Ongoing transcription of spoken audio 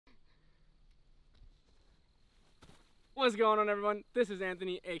What's going on, everyone? This is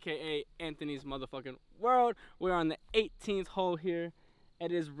Anthony, aka Anthony's motherfucking world. We're on the 18th hole here.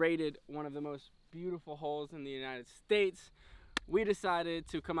 It is rated one of the most beautiful holes in the United States. We decided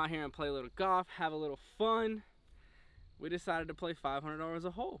to come out here and play a little golf, have a little fun. We decided to play $500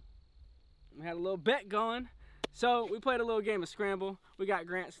 a hole. We had a little bet going, so we played a little game of scramble. We got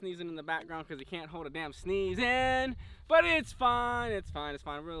Grant sneezing in the background because he can't hold a damn sneeze in, but it's fine. It's fine.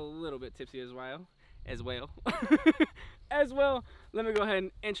 We're a little bit tipsy as well. Let me go ahead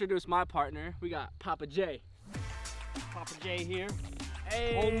and introduce my partner. We got Papa J. Papa J here.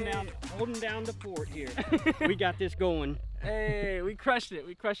 Hey. Holding down the fort here. We got this going. Hey, we crushed it.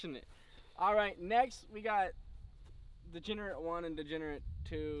 We crushing it. All right, next we got Degenerate 1 and Degenerate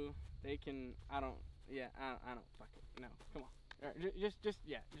 2. They can, I don't fuck it. No, come on. All right, just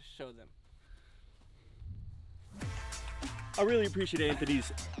show them. I really appreciate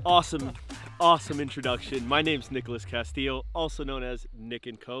Anthony's awesome introduction. My name's Nicholas Castillo, also known as Nick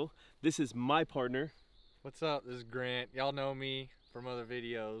 & Co. This is my partner. What's up? This is Grant. Y'all know me from other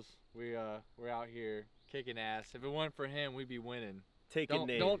videos. We're out here kicking ass. If it wasn't for him, we'd be winning. Taking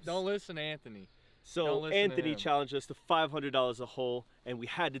names. Don't listen to Anthony. So Anthony challenged us to $500 a hole, and we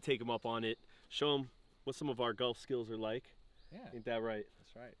had to take him up on it. Show him what some of our golf skills are like. Yeah. Ain't that right?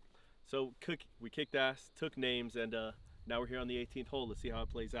 That's right. So we kicked ass, took names, and now we're here on the 18th hole. Let's see how it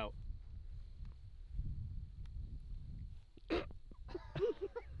plays out.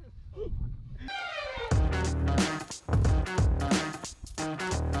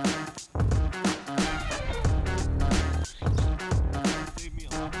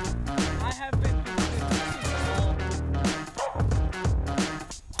 I have been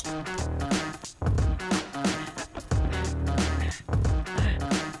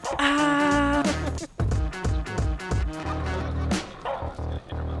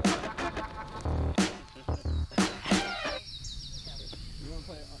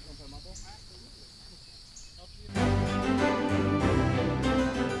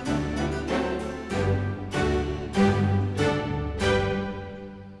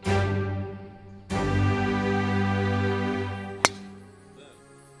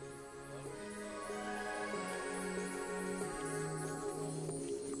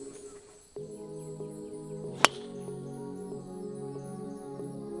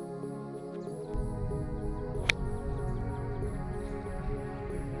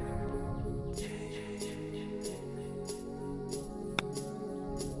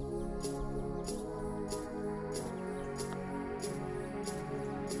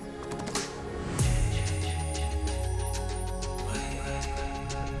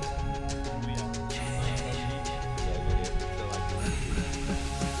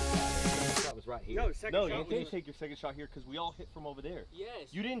No, you can't take your second shot here because we all hit from over there.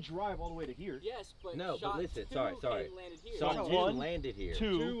 Yes. You didn't drive all the way to here. Yes, but no, shot but listen, two sorry. landed here. Shot two landed here.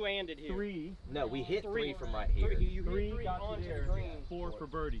 Two landed here. 3. No, we hit three from right here. Three got you there. The green. 4 for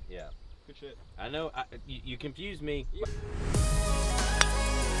birdie. Yeah. Good shit. I know. You confused me. Yeah.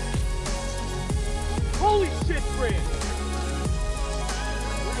 Holy shit, Grant!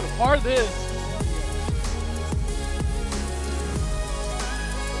 We're gonna par this.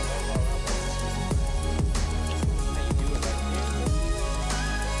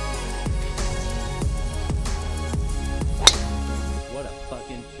 What a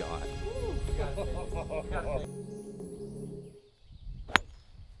fucking shot!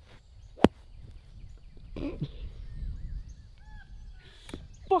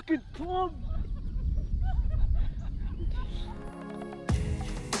 Fucking plum!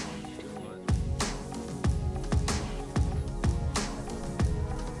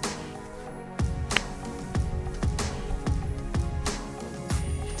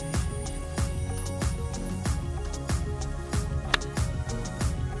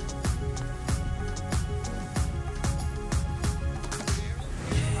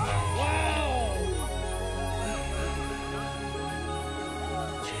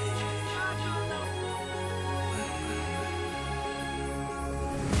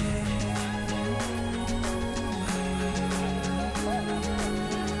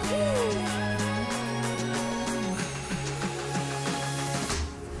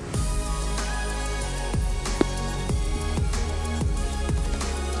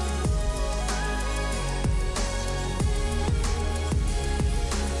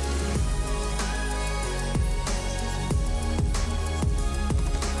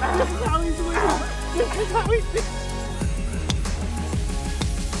 how we do.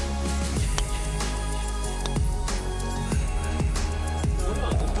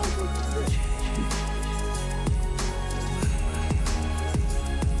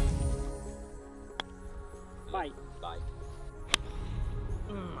 Bite. Bite.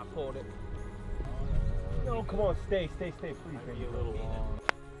 I pulled it. No, come on, stay, please. Might be a little long.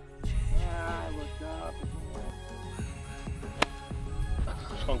 I looked up.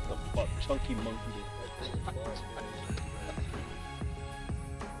 Chunk the fuck, chunky monkey.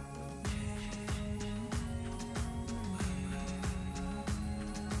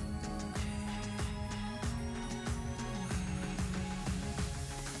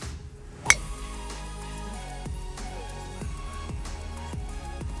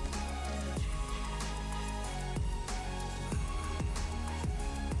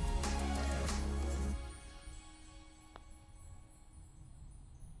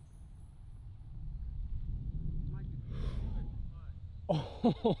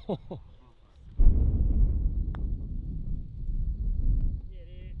 Oh.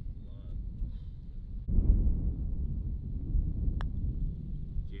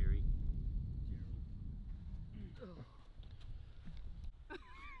 Jerry.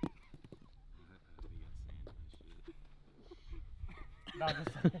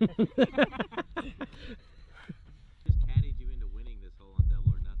 Just caddied you into winning this hole on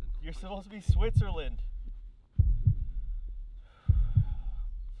double or nothing. You're supposed to be Switzerland.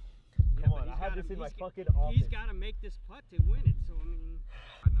 Come on, I have this in my fucking office. He's got to make this putt to win it. So I mean,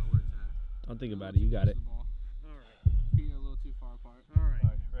 I know where it's at. Don't think about it. You got it.